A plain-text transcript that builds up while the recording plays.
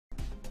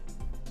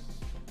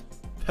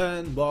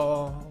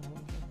Pinball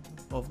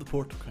of the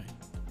Portal kind.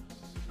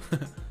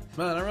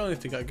 Man, I really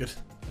need to get a good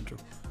intro.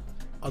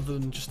 Other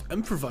than just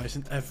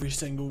improvising every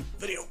single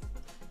video.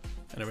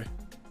 Anyway.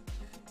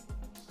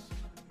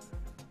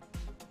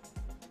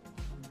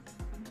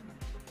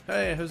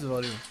 Hey, how's the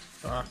audio?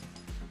 I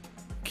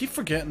keep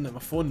forgetting that my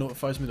phone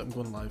notifies me that I'm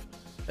going live.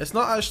 It's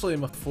not actually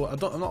my phone. I'm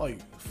not like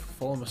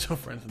following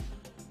myself or anything.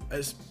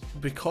 It's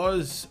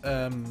because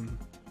I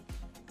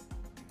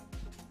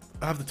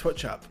have the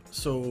Twitch app,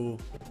 so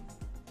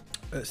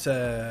it's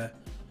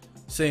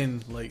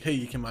saying like, hey,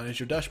 you can manage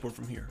your dashboard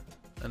from here,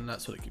 and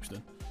that's what it keeps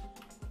doing.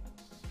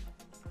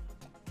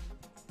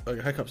 I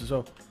got hiccups as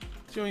well.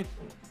 See what I mean?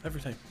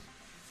 Every time.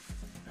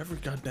 Every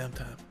goddamn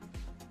time.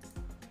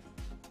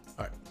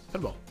 Alright,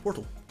 pinball.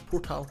 Portal.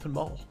 Portal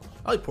pinball.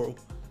 I like Portal.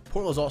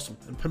 Portal is awesome,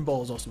 and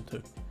pinball is awesome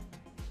too.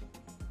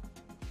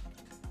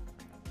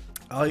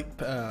 I like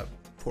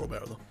Portal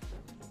better though.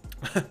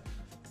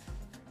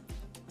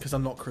 Because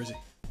I'm not crazy.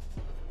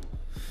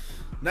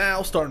 Now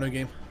I'll start a new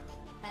game.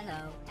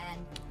 Hello,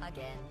 and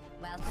again,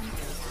 welcome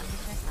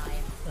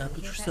to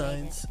Aperture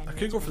Science. I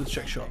could go for the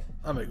trick shot.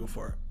 I might go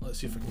for it. Let's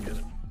see if I can get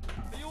it.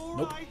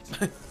 Nope.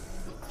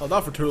 Oh,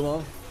 that for too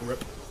long.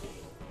 Rip.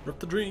 Rip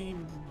the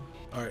dream.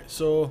 Alright,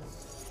 so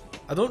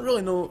I don't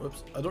really know.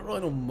 Oops, I don't really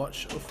know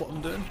much of what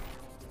I'm doing.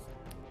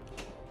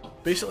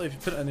 Basically, if you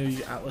put it in there, you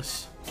get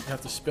Atlas. You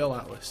have to spell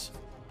Atlas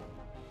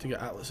to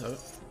get Atlas out.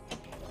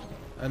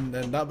 And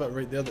then that bit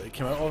right there that it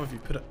came out of, if you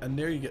put it in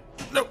there, you get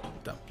nope.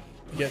 Damn.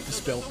 You get to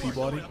spell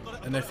Peabody,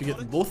 and if you get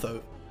them both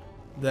out,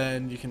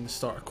 then you can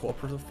start a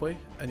cooperative play,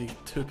 and you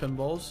get 2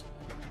 pinballs,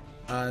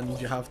 and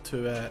you have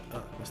to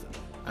missed it.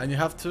 And you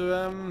have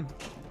to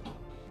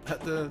hit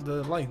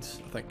the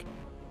lines, I think,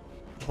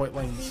 the white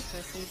lines.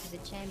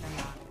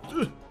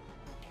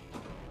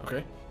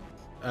 Okay,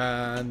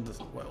 and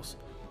what else?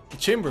 The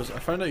chambers. I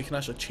found out you can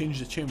actually change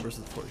the chambers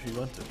of the fort if you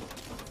want to.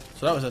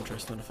 So that was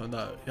interesting when I found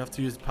that out. You have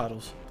to use the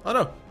paddles. Oh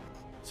no!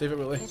 Save it,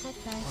 Whitley.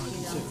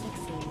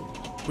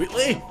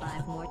 Whitley!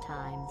 5 more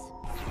times.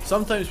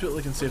 Sometimes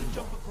Whitley can save the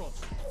jump.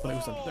 There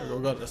we go,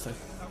 got it this time.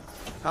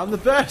 I'm the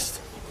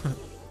best!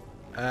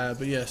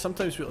 But yeah,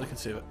 sometimes Whitley can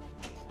save it.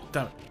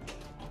 Damn it.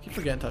 I keep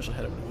forgetting to actually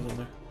hit it when it goes in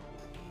there.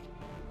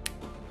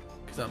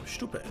 Because I'm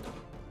stupid.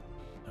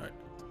 Alright.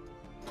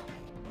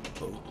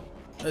 Oh.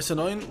 It's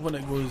annoying when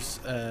it goes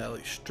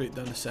like straight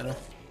down the center.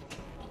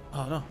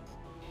 Oh no.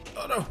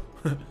 Oh no!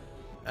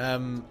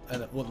 And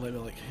it won't let me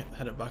like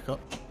hit it back up.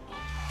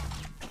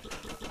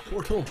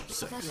 Portal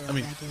 6. I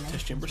mean,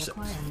 test chamber 6.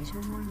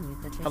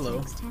 Hello.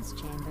 Oh,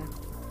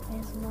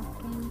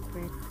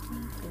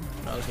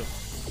 let's go.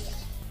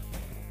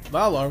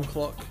 My alarm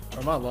clock,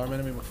 or my alarm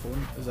enemy on my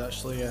phone, is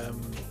actually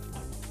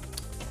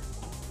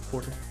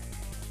Portal.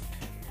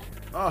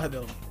 Oh, I hit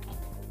the other one.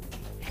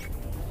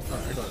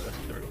 Oh, I got it there.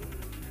 There we go.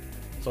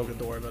 It's all good,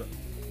 don't worry about it.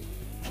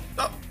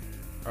 Oh!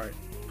 Alright.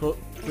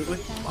 Quickly.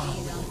 Oh.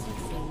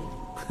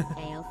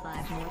 Fail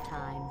 5 more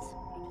times.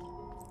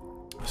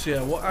 So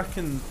yeah, what I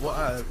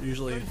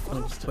usually,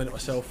 when I'm playing it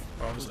myself,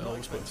 or obviously I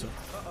always play it myself,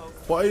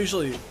 what I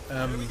usually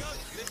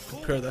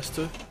compare this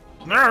to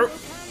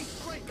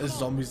is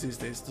zombies these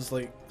days. There's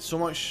like so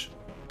much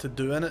to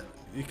do in it,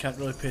 you can't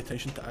really pay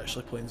attention to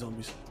actually playing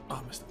zombies.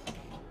 Oh, I missed it.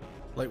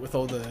 Like with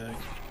all the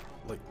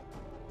like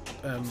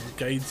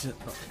guides, not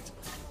guides,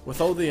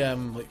 with all the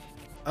like,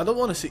 I don't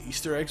want to say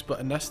Easter eggs, but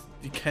in this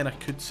you kind of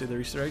could say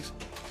they're Easter eggs.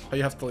 How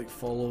you have to like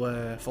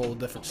follow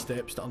different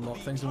steps to unlock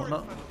things and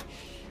whatnot.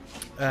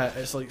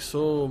 It's like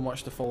so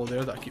much to follow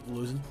there that I keep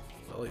losing,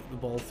 like the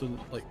ball through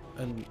like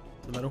in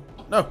the middle.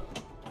 No.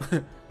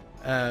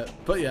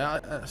 But yeah,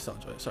 I still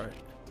enjoy it. Sorry.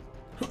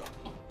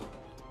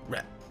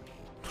 Rat.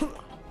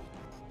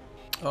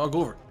 I'll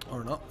go over it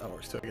or not. That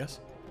works too, I guess.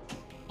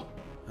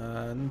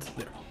 And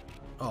there.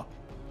 Oh,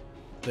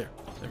 there.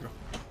 There we go.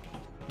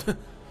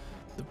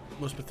 The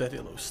most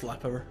pathetic little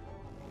slap ever.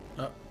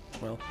 Oh,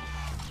 well.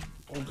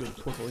 All good.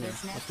 Portal, yeah.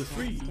 Up to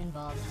 3.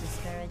 Involves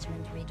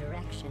discouragement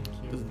redirection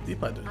cube. Does the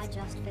D-pad do it? I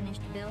just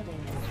finished building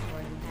them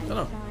before you had I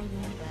don't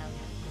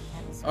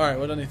know. Alright,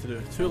 what do I need to do?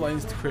 2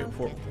 lines to create a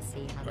port.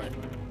 Right.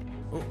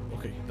 Oh,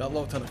 okay. That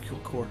locked on a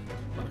core.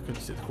 Man, I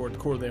couldn't see the core. The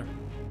core there.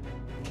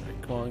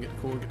 Right, come on, get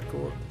the core, get the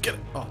core. Get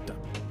it! Oh, damn.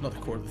 Not the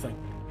core, the thing.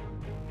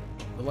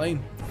 The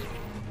line.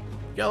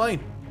 Get a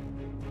line!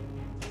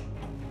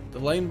 The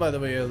line, by the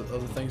way, are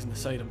the things on the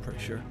side, I'm pretty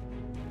sure.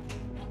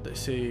 That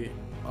say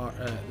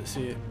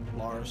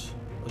Lars,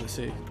 or they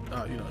say,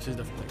 you know, it says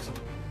different things.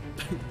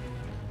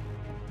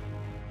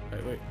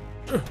 Right, wait.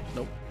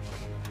 Nope.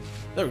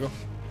 There we go.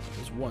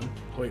 There's 1.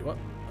 Wait, what?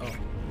 Oh.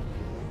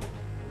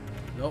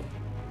 Nope.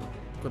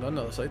 Go down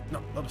the other side.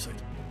 No, other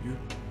side. You.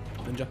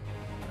 Ninja.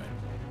 Right.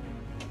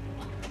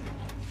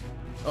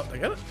 Oh, I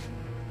get it?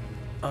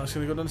 Oh, it's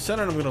gonna go down the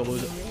center and I'm gonna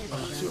lose it.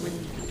 Oh, see what I mean?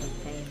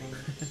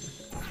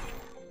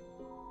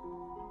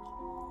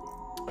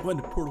 When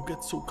the portal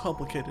gets so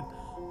complicated,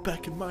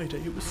 back in my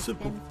day it was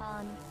simple.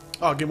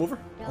 Oh, game over?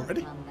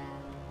 Already? I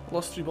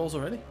lost 3 balls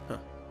already? Huh.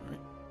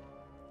 Alright.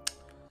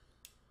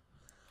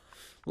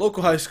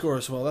 Local high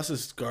scores. Well, this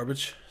is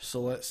garbage.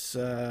 So let's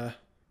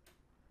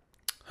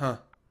Huh.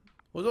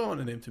 What do I want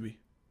the name to be?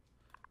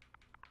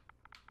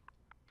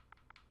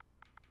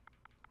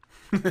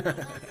 Single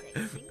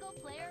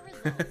player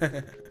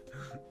results.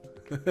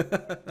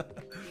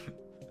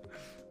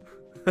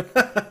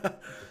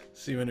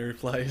 See when he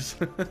replies.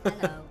 Hello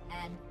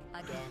and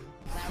again.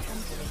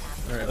 Welcome to the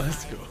app. Alright,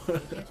 let's go.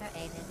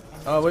 Computer-aided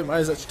and Oh wait, mine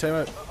is actually time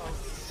out.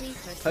 please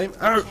proceed Time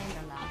to out! the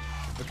chamber lock.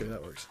 Okay,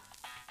 that works.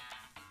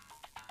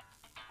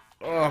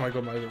 Oh my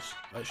god, my eyes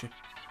actually.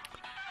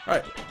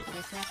 Alright,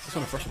 This next that's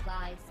on the first one.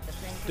 applies the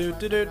Do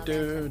principles do do of do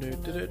do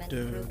movement do do through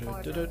do do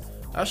portals. do.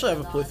 I actually have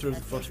a Laws playthrough of the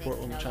of first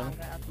portal on my physics no channel,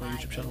 longer my apply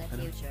YouTube channel. in I the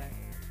know. future.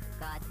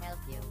 God help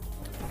you.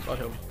 God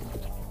help me.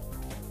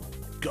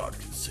 God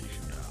can save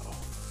you now.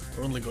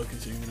 Or only God can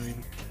save you now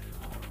even.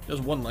 There's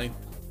one line.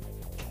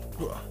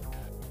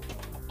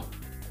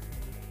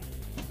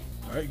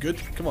 Alright,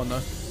 good. Come on now.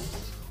 Hit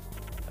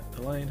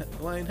the line, hit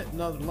the line, hit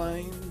another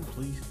line.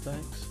 Please,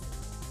 thanks.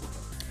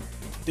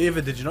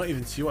 David, did you not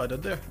even see what I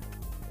did there?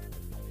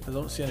 I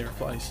don't see any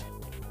replies.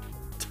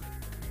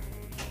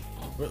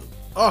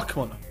 Oh,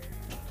 come on now.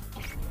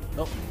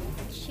 Nope.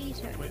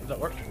 Cheater. Wait, did that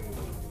work?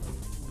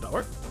 Did that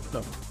work?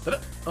 No. Did it?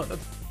 Oh, it did.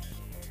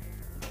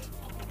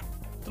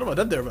 Don't know what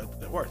I did there, but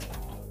it worked.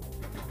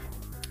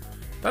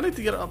 Do I need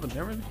to get it up in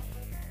there, maybe?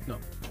 No.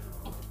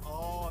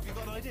 Oh, have you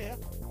got an idea?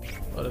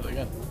 Oh, I did it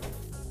again.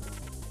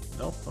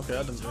 No? Okay,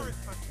 I didn't do it.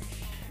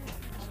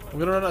 I'm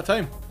gonna run out of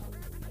time.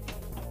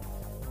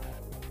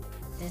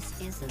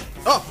 This isn't.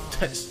 Oh,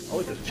 tits! I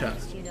like the chat.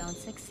 Next you don't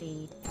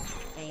succeed.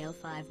 Fail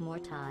 5 more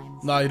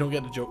times. Nah, you don't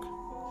get the joke.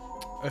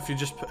 If you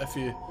just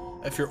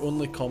if your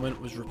only comment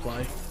was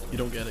reply, you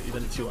don't get it. You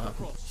didn't see what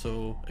happened,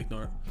 so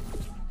ignore it.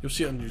 You'll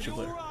see it on YouTube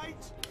later. Right.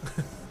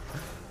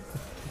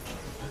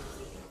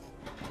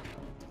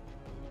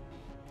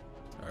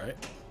 Alright,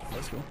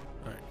 let's go.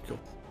 Alright, cool.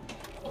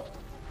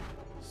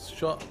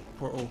 Shot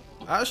portal.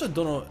 I actually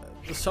don't know.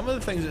 Some of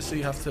the things that say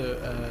you have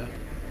to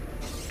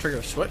trigger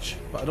a switch,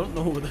 but I don't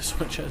know what the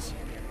switch is.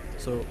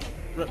 So,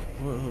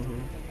 whoa.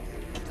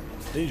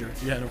 Danger.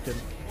 Yeah, no kidding.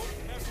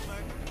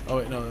 Oh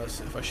wait, no, that's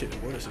if I shoot the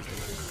board. This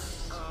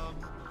is.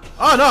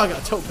 Oh no, I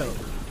got a tilt penalty.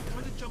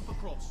 Try to jump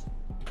across.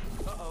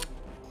 Uh-oh.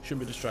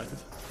 Shouldn't be distracted.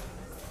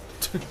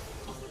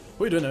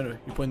 What are you doing anyway?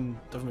 You playing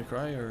Devil May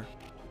Cry or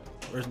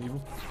Resident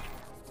Evil?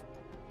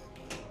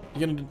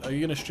 Are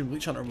you gonna stream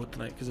Leech Hunter mode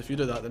tonight? Because if you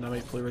do that, then I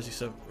might play Resi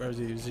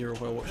 0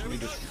 while watching you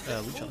do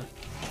Leech Hunter.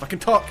 If I can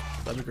talk,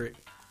 that'd be great.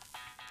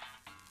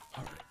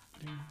 Alright.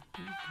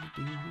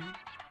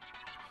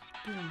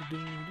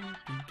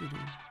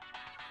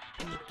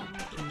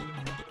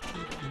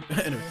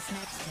 Anyway. This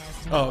next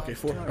test Oh, okay,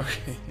 involves 4. turrets.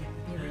 Okay.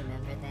 You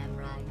remember them,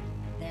 right?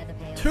 They're the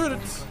pale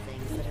Turrets. spherical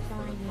things that are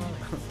full of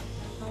bullets.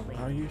 Oh, wait.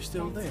 Are you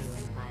still That's there? you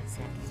in 5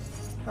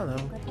 seconds. Hello.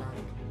 Good luck.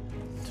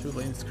 2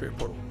 lanes to create a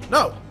portal.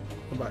 No!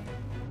 Come back.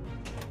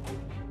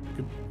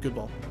 Good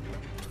ball.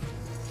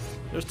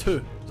 There's 2.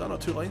 Is that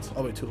not 2 lanes?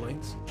 Oh wait, 2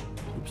 lanes.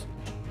 Oops.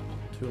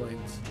 2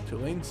 lanes. 2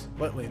 lanes?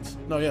 Lit lanes.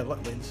 No, yeah,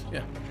 lit lanes.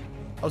 Yeah.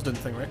 I was doing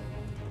the thing right.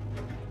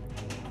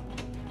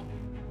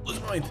 Lose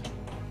mind.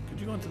 Could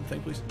you go into the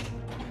thing, please?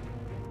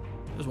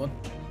 There's one.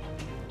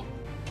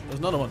 There's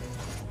another one.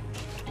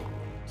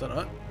 Is that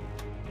not it?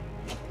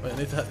 Wait, I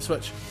need to hit the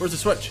switch. Where's the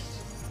switch?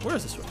 Where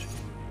is the switch?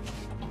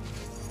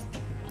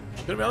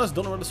 Gonna be honest,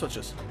 don't know where the switch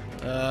is.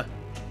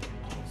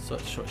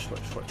 Switch.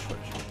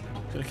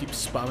 Gonna keep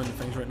spamming the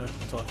things right now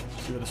until I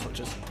see where the switch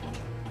is.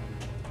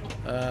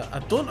 I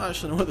don't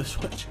actually know where the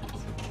switch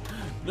is.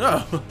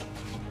 No!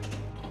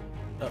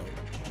 No.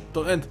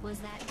 Don't end. Was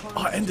that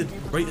Oh, it ended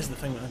right as the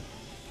thing went in.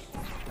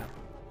 Damn.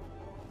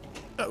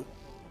 Oh.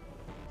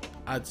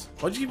 Ads.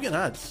 Why'd you keep getting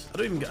ads? I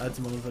don't even get ads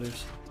in my own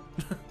videos.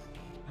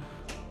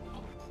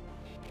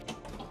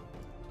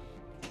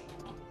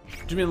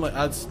 Do you mean like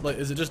ads? Like,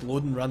 is it just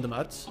loading random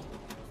ads?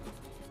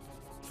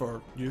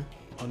 For you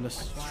on this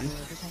stream? Wander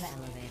over to the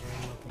elevator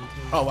and we'll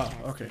continue Oh the wow,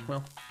 test. okay,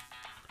 well.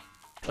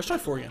 Let's try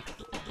 4 again.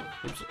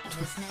 Oops.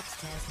 This next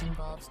test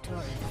involves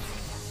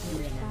turrets. You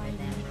remember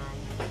them,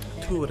 right? They're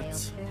the pale Turrets.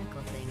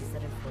 spherical things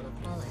that are full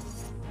of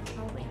bullets.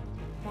 Oh wait,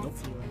 that's Nope.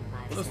 you in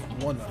 5 Well, seconds.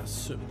 there's one, I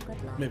assume.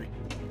 Good luck. Maybe.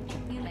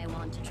 You may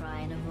want to try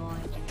and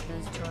avoid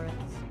those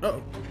turrets. Uh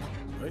oh.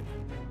 Right.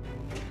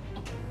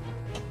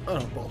 Oh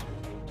no, ball.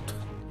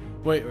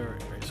 Wait.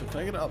 So can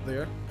I get it up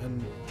there?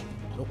 And.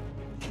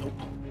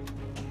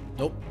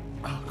 Nope.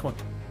 Ah, come on.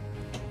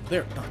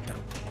 There. Ah, down.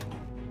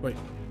 Wait.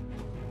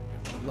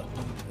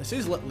 It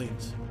says lit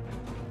lanes.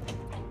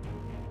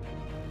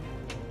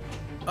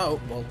 Oh,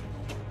 well.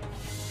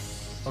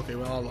 Okay,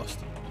 well, I lost.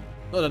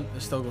 No, it didn't.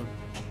 It's still going.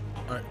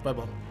 Alright, bye,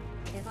 ball.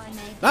 If I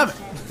made Damn the it.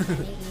 tests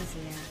any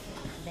easier,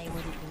 they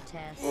wouldn't be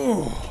tests.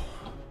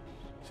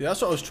 See,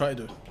 that's what I was trying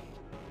to do.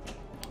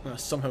 And I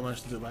somehow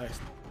managed to do it by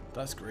accident.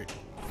 That's great.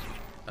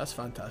 That's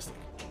fantastic.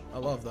 I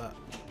love that.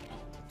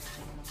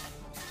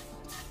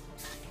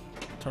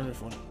 Turn your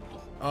phone.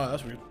 Oh,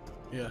 that's weird.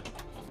 Yeah.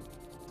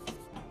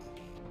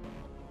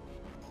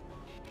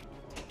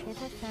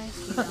 If at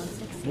first you don't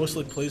succeed,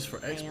 Mostly plays for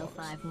fail Xbox.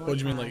 5 more What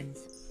do you mean, like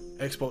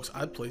times. Xbox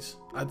ad plays?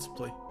 Ads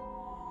play.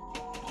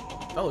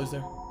 Hello, is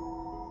there?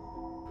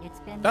 It's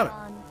been Damn it.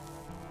 fun.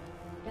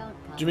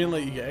 Don't come. Do you mean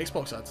like you get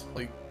Xbox ads?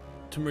 Like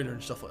Tomb Raider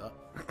and stuff like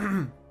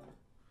that?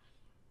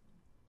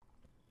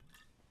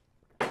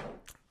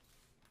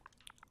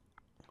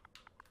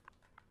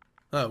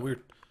 Ah,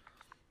 weird.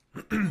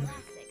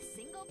 Classic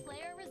single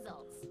player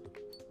results.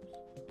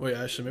 Wait,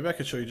 actually, maybe I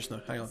could show you just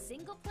now. Hang on.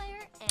 Single player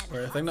and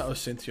Right, I think that I was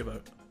saying to you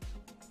about.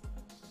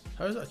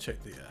 How does that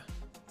check the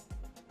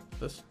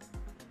this?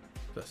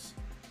 This?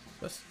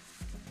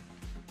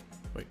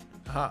 Wait,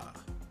 aha.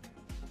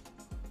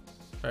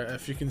 Alright,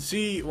 if you can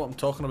see what I'm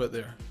talking about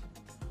there.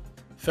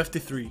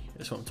 53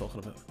 is what I'm talking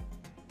about.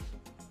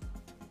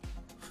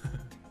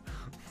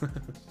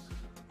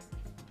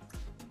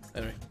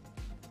 Anyway.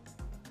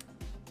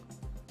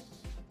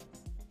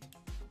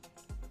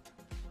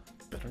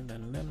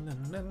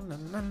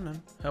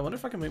 I wonder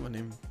if I can make my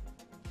name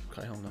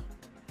Kai Helm now.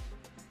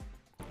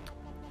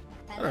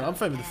 I don't know, I'm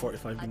fine with the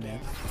 45 being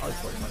named. I like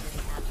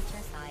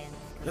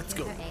 45. Let's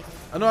go.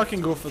 I know I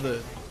can go for the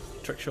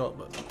trick shot,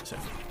 but it's it.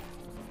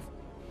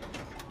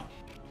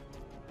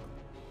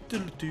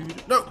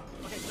 No!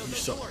 You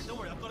suck.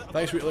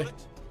 Thanks, Wheatley.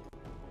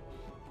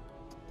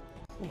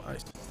 Oh,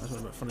 nice. That's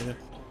a bit funny there.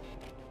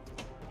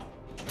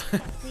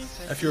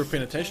 If you were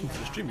paying attention to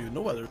the stream, you would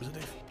know why there was a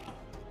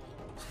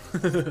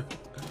Dave.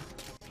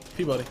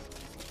 Peabody.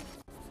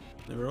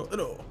 Numero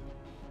uno.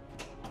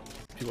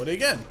 Peabody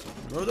again.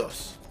 Numero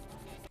dos.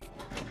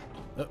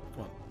 Oh,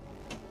 come on.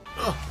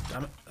 Oh,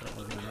 damn it. I don't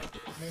want to do that.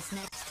 This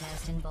next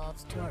test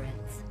involves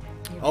turrets.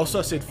 Also,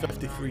 I said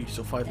 53,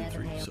 so 5 and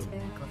 3, so.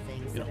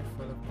 Things You know. that are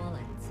full of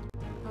bullets.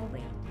 Oh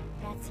wait,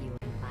 that's you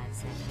in 5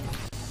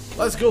 seconds.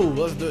 Let's go.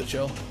 Let's do it,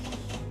 chill.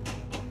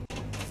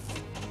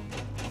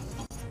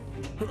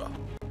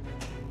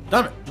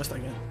 Damn it. Missed that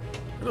again.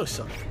 I really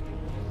suck.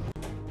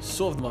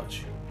 So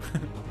much.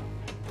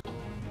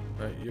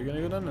 Right, you're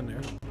gonna go down in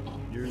there.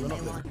 You're going up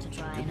there.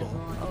 Good ball.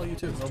 Oh, you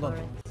too. Well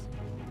done.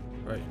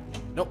 Right.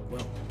 Nope.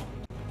 Well.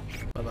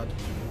 My bad.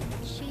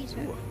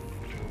 Cheater. Ooh.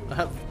 I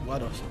have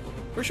GLaDOS.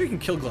 Pretty sure you can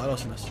kill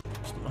GLaDOS in this.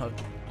 Just don't know how.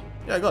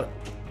 Yeah, I got it.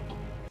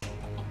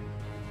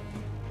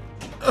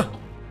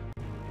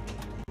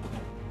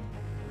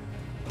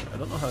 I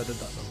don't know how I did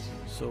that though.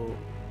 So.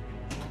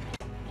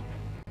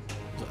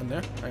 Is it in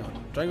there? Hang on.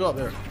 Try and go up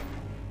there.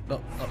 No.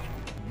 Up.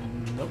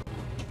 Nope.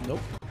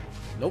 Nope.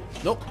 Nope.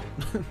 Nope.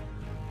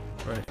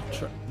 Right.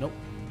 Try. Nope.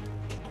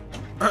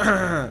 Oh,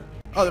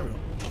 there we go.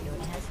 Your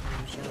test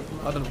time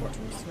shows That didn't work. too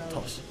slow.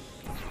 Toss.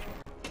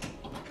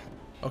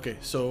 Okay,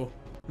 so.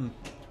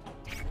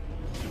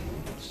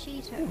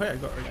 Cheater. Oh, wait, I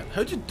got her again.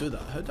 How'd you do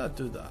that? How did I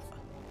do that?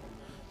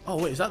 Oh,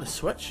 wait, is that the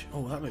switch?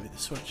 Oh, that might be the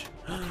switch.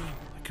 That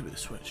could be the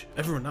switch.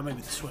 Everyone, that might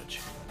be the switch.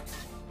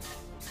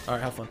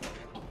 Alright, have fun.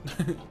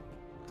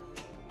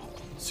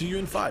 See you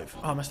in 5.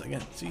 Oh, I missed it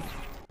again. See?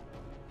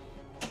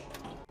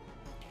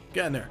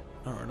 Get in there.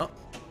 Or not.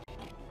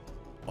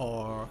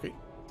 Or, okay.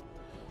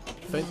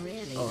 Fine.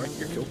 Really? Alright,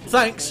 you're cool.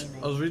 Thanks!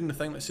 I was reading the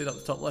thing that said at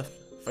the top left.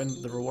 Find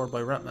the reward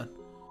by Ratman.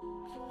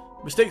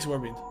 Mistakes were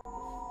made.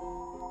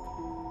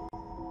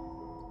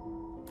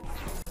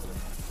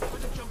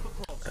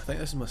 I think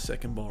this is my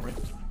second ball, right?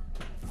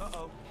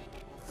 Uh-oh.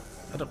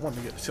 I don't want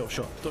to get the tail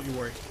shot, don't you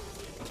worry.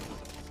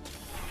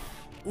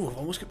 Ooh, I've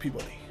almost got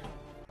Peabody.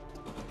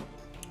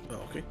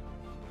 Oh, okay.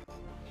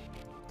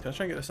 Can I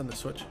try and get this on the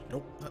switch?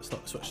 Nope, that's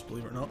not the switch,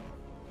 believe it or not.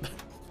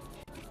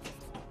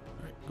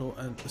 Alright, go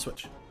and the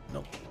switch.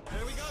 Nope.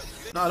 There we go.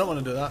 No, I don't want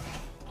to do that.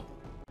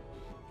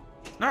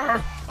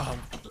 No! Oh,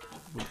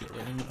 we'll get it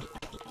right in there.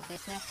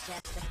 This next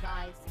test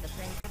applies the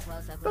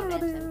principles of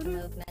momentum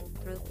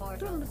movement through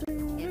portals.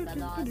 If the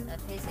laws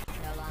of physics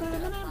no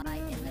longer apply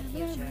in the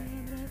future,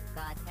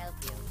 God help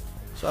you.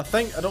 So I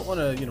think, I don't want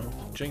to, you know,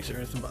 jinx it or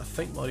anything, but I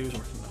think Mario's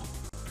working now.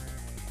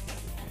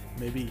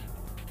 Maybe.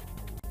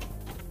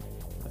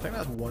 I think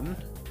that's one.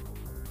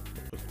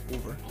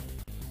 Over.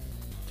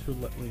 2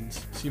 lit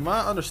lanes. See, my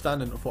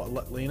understanding of what a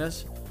lit lane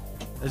is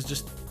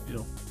just, you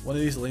know, one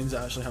of these lanes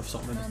that actually have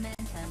something in it.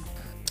 Momentum,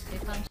 the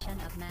function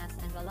of mass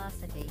and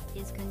velocity,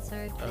 is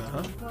conserved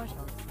between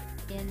portals.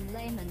 In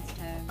layman's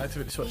terms,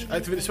 Activate the switch. even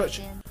Activate the switch.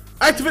 within-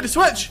 Activate the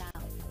switch!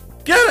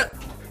 Get it!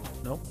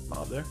 No, not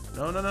up there.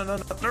 No, no, no, no,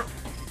 no, no.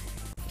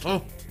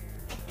 Oh,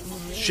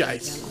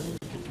 shite.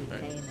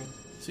 Right.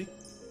 See?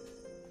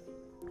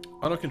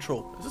 Under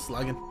control. Is this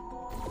lagging?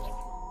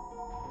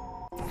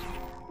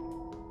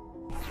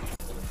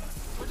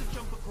 Where to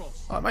jump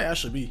across? Oh, it might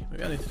actually be.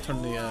 Maybe I need to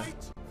turn the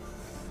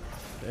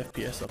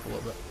FPS up a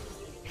little bit.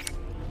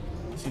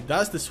 See,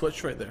 that's the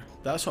switch right there.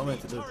 That's what I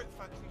meant to do. Turret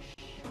factory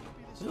should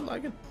be this Is it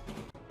lagging?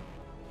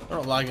 They're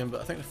not lagging,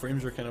 but I think the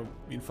frames are kind of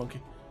being funky.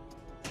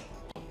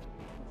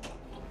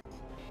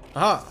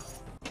 Aha!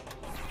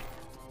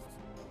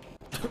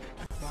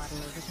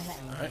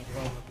 Alright,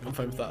 well, I'm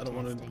fine with that. I don't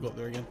want to go up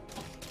there again.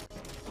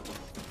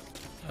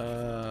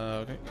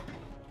 Okay.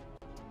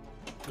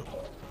 Go.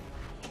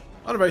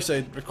 On the right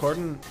side,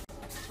 recording.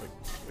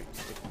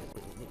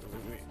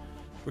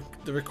 Wait.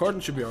 The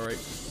recording should be alright,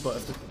 but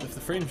if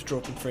the frames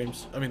drop in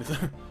frames, I mean,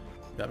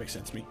 that makes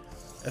sense to me.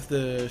 If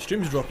the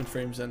streams drop in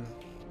frames, then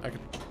I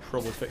could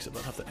probably fix it, but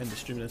I'd have to end the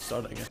stream and then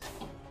start it again.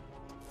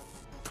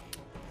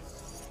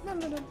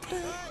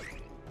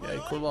 Yeah,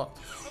 core locked.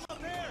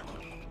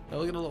 Now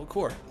look at the little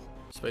core.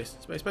 Space,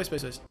 space, space,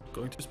 space, space.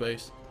 Going to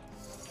space.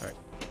 Alright.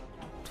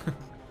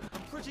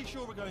 I'm pretty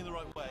sure we're going the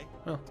right way.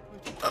 Oh.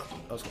 That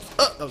was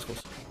close. That was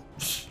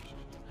close.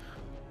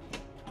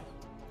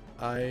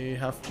 I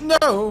have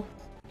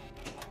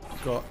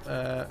got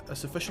a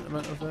sufficient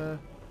amount of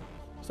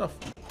stuff.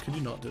 Could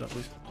you not do that,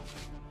 please?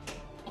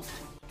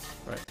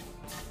 Right.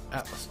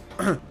 Atlas.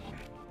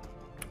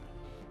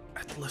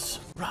 Atlas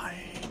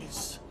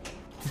Rise.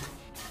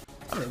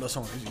 I don't know that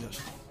song is actually.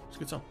 It's a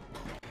good song.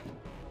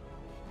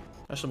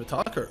 Actually,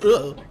 Metallica.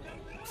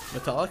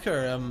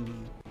 Metallica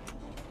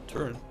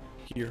touring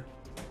here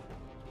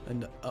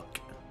in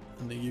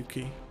the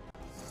UK.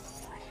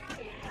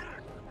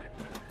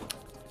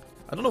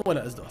 I don't know when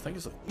it is though. I think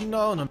it's like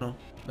no,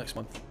 next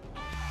month.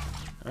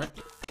 All right,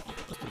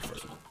 let's do the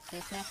first one.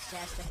 This next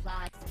test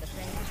applies the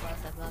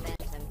principles of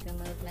momentum to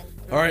movement.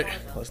 All right,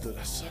 let's do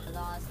this. If the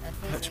laws of That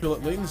physics should be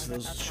like no lanes.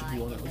 longer Those should apply be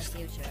one in at the least.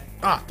 future,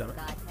 Ah, damn it.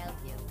 God help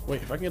you.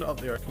 Wait, if I can get it up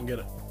there, I can get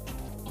it.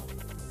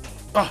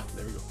 Ah,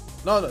 there we go.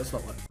 No, it's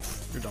not that.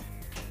 You're dumb.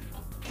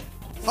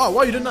 Oh,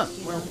 why are you doing that?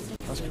 Well,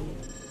 that's cool.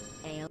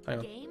 Hang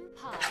on.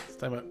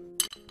 Time out.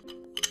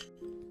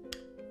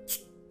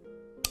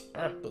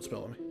 Ah, don't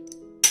spell on me.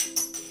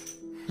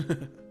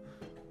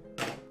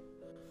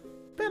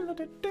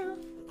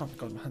 Oh my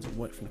god, my hands are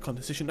wet from the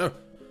condensation now.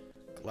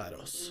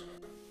 GLaDOS.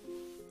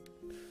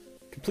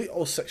 Complete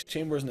all 6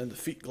 chambers and then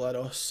defeat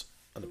GLaDOS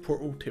on the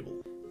portal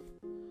table.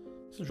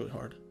 This is really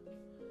hard.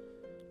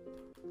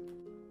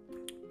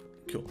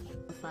 Cool.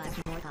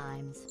 5 more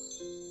times.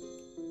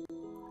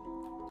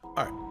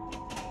 Alright.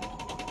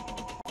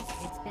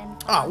 It's been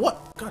Ah,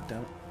 what? God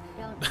damn it.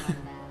 Don't come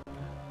back.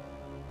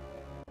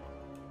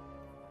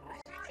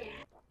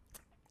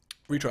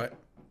 Retry.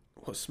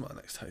 What's my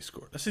next high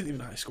score? This isn't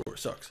even a high score, it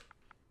sucks.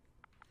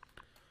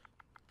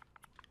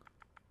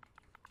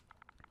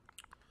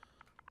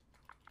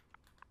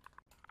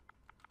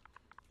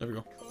 There we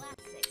go.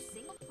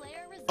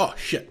 Oh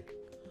shit.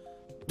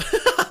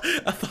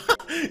 I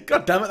thought,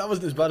 God damn it, that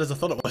wasn't as bad as I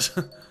thought it was.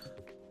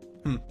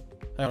 Hang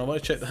on, I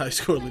want to check the high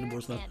score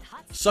leaderboards now.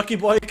 Sucky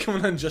boy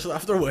coming in just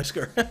after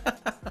Whisker.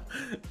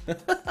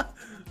 That's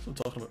what I'm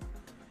talking about.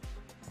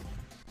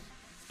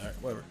 Alright,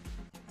 whatever.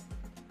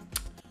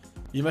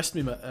 You missed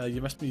me,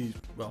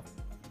 well,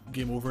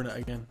 game over in it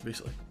again,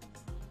 basically.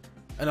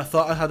 And I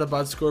thought I had a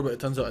bad score, but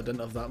it turns out I didn't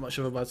have that much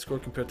of a bad score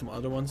compared to my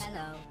other ones.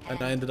 Hello,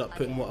 And I ended up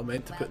putting what I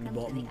meant to put in the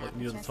bottom, like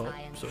near the top,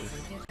 so...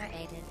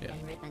 Yeah.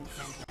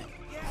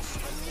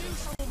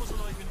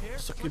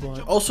 Sucky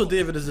boy. Also,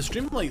 David, is the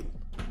stream like...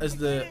 Is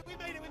the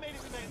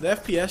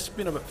FPS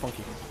being a bit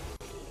funky?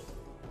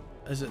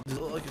 Does it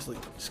look like it's like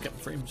skipping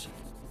frames?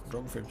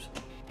 Dropping frames?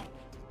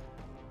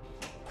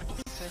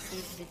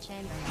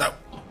 No!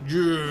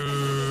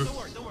 Yeah.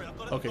 Don't worry, I've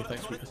got it. Okay,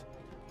 thanks, sweeties.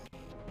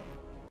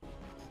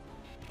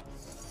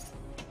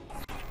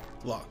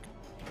 Lock.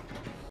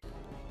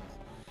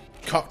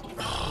 Cocked.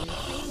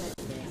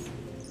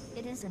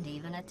 It isn't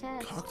even a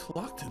test. Cocked,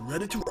 locked, and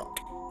ready to rock.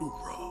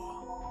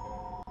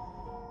 Hoorah.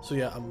 So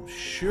yeah, I'm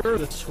sure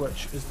the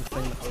switch is the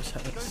thing that I was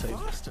hitting at the side.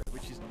 Faster,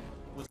 which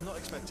was not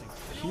expecting.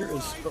 Here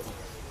is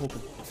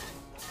open.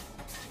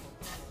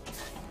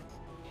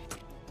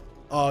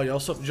 Oh, you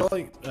also do you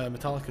like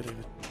Metallica,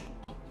 David?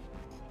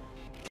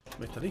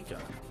 Metallica. You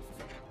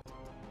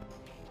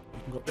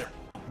can go up there.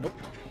 Nope.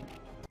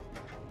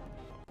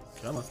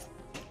 Come on,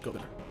 go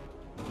there.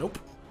 Nope.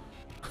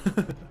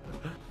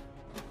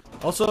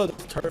 Also, the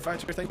turret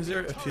factory things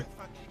there. If you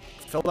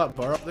fill that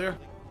bar up there,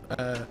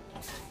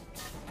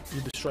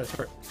 you destroy a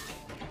turret.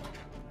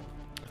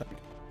 I think.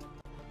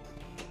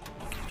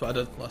 That's what I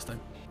did last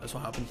time. That's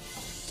what happened.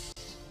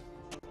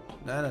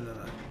 No,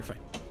 you're fine.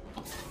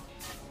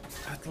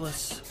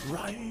 Atlas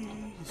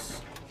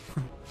Rise.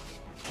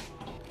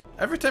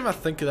 Every time I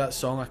think of that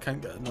song, I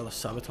can't get another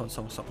Sabaton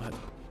song stuck in my head.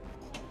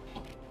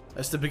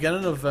 It's the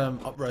beginning of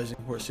Uprising,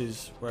 where it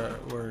says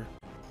where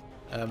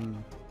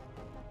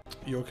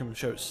Joachim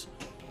shouts,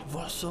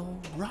 "Vassal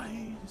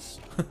rise."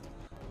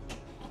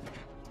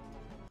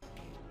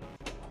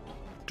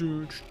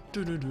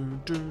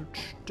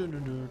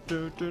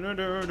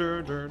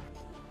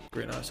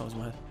 Great, now that song's in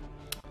my head.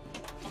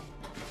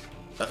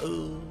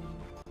 Uh-oh.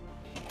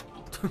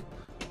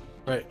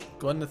 Right,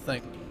 go on the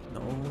thing.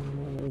 No.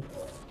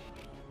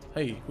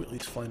 Hey,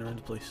 Whitley's flying around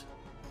the place.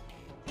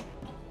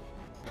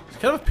 It's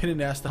kind of a pain in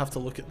the ass to have to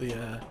look at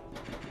the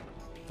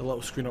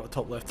little screen up at the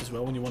top left as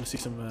well when you want to see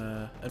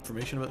some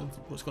information about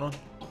what's going on.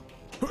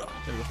 There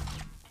we go.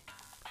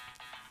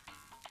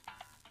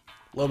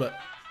 Love it.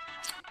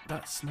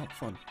 That's not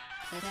fun.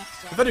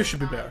 The video should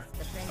be better.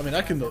 I mean,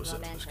 I can notice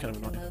it. It's kind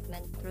of annoying.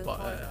 But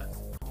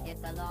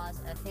if the laws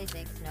of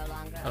physics no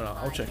longer I don't know.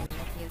 I'll check apply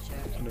in the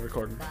future, on the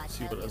recording,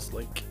 see what it is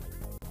like.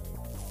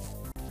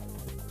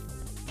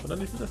 What do I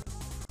need to do?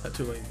 Hit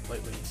 2 light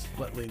lanes.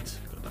 Lit lanes.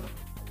 God damn it.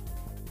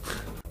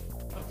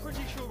 I'm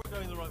pretty sure we're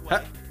going the right way.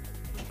 Hit.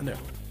 In there.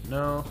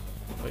 No.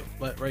 Wait.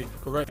 Right.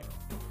 Go right.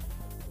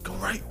 Go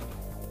right.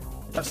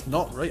 That's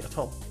not right at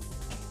all.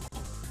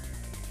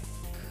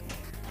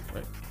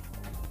 Right.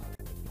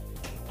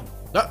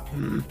 Ah!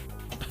 I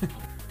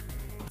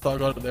thought I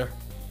got it there.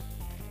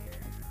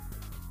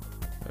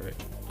 Alright.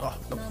 Oh,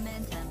 no.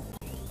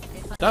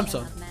 Damn,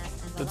 son.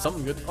 Did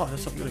something good. Oh,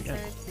 that's something good again.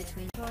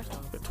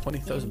 Got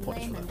 20,000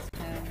 points for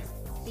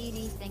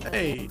that.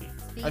 Hey!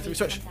 Activate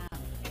switch!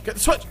 Get the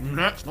switch!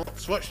 Nah, it's not the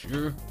switch,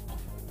 you.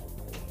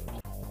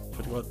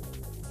 Pretty good.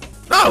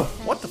 No!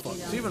 What the fuck?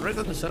 It's even right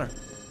in the center.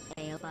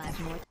 Fail 5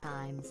 more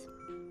times.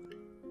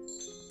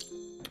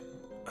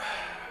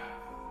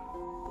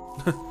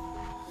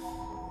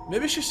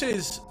 Maybe she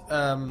says,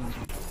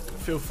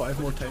 fail 5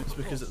 more times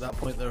because at that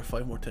point there are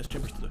 5 more test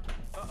chambers to do.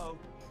 Uh-oh.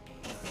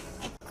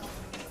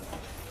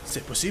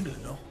 C'est possible,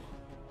 no?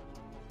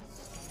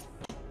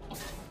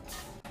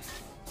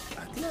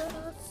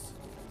 Atlas.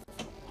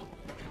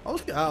 I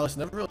always get Alice,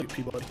 never really get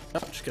Peabody. No,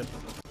 just kidding.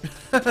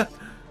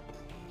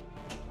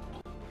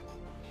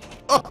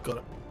 Oh, got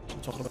it.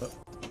 That's what I'm talking about.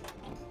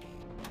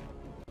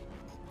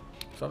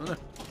 Something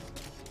there.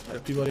 I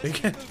got Peabody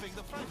again. Moving.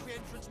 The factory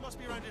entrance must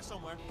be around here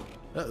somewhere.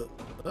 Uh-oh.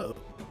 Uh-oh.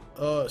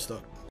 Oh, it's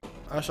stuck.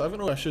 Actually, I've got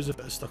no issues if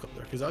it's stuck up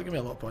there, because that'll give me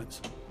a lot of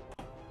points.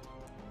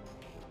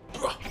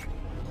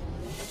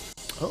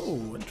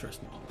 Oh,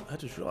 interesting. I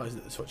just realised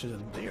that the switch is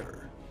in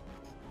there.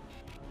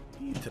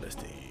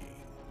 Interesting.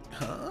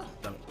 Huh?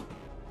 Damn it.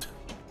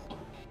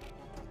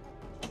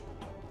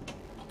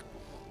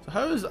 So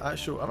how is the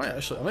actual... I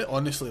might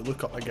honestly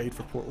look up a guide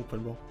for Portal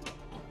Pinball.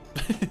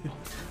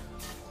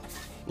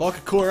 Lock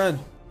a core in.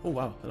 Oh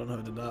wow, I don't know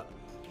how I did that.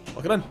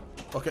 Lock it in.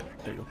 Lock it.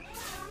 There you go.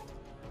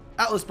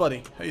 Atlas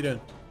buddy, how you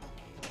doing?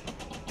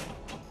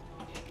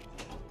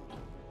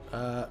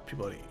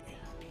 Peabody.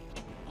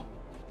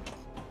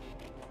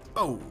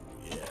 Oh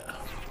yeah.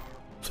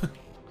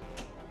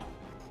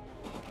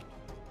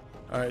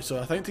 Alright, so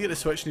I think to get the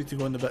switch you need to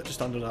go in the bit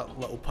just under that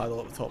little paddle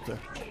at the top there.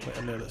 Right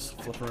in there that's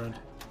flipping around.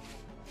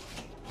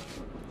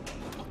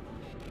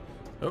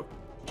 Nope.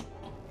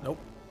 Nope.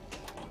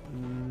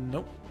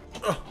 Nope.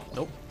 Oh,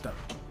 nope. Damn.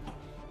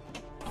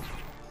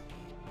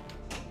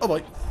 Oh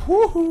boy.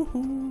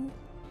 Woohoo!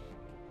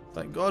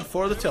 Thank God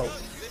for the tilt.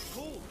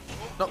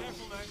 No.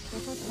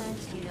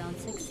 If you don't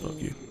Fuck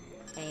succeed, you.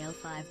 fail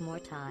 5 more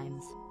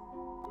times.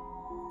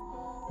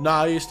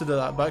 Nah, I used to do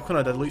that. Back when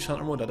I did Leech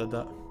Hunter mode, I did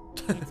that.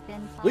 It's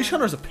been fun. Leech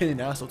Hunter's a pain in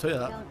the ass, I'll tell you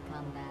that. Don't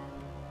come back.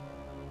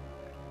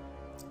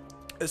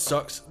 It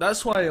sucks.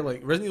 That's why,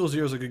 like, Resident Evil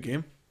 0 is a good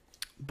game,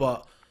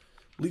 but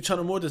Leech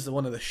Hunter mode is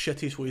one of the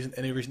shittiest ways in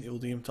any Resident Evil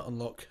game to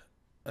unlock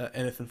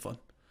anything fun.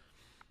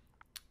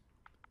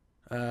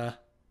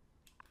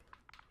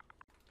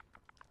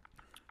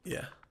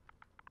 Yeah.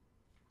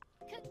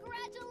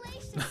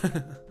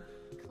 Congratulations!